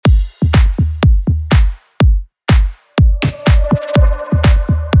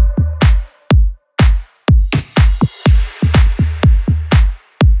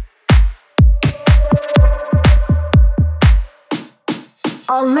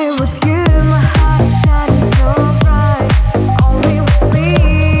Only with you, my heart is shining so bright. Only with me,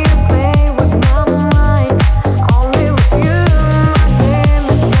 you play with my mind. Only with you, my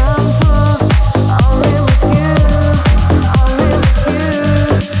dreams come true. Only with you, only with you.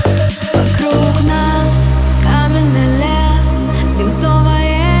 Вокруг нас каменный лес,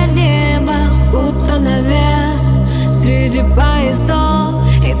 свинцовое небо, будто навес. Среди поездов,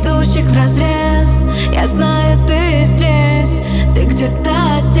 идущих вразрез, я знаю, ты здесь, ты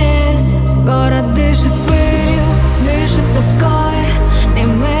где-то здесь. Город дышит пылью, дышит тоской,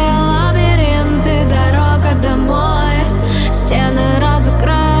 немые лабиринты, дорога домой. Стены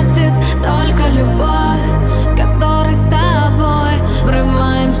разукрасит только любовь, которой с тобой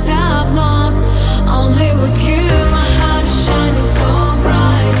врываемся вновь. Only with you, my heart is shining so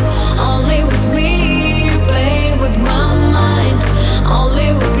bright. Only with me, you play with my mind.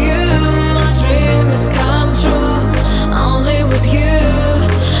 Only with you, my dreams come true. Only with you,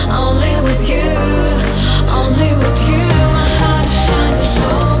 only with you. Only with you, my heart is shining so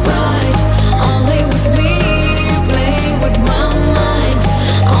bright. Only with me, you play with my mind.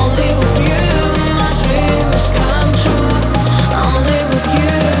 Only with you, my dreams come true. Only with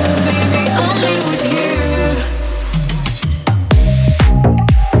you, baby, only with you.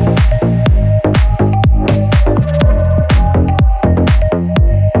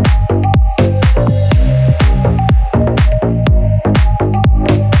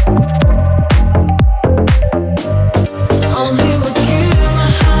 Only with you, my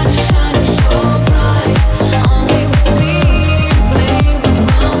heart is shining so bright. Only with me, you play with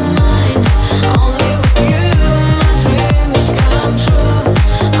my mind. Only with you, my dreams come true.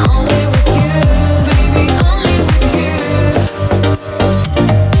 Only with you, baby, only with you.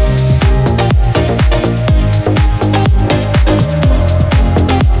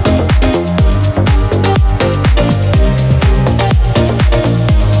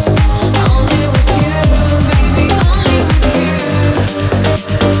 Only with you, baby, only with you.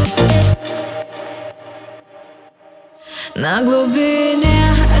 На глубине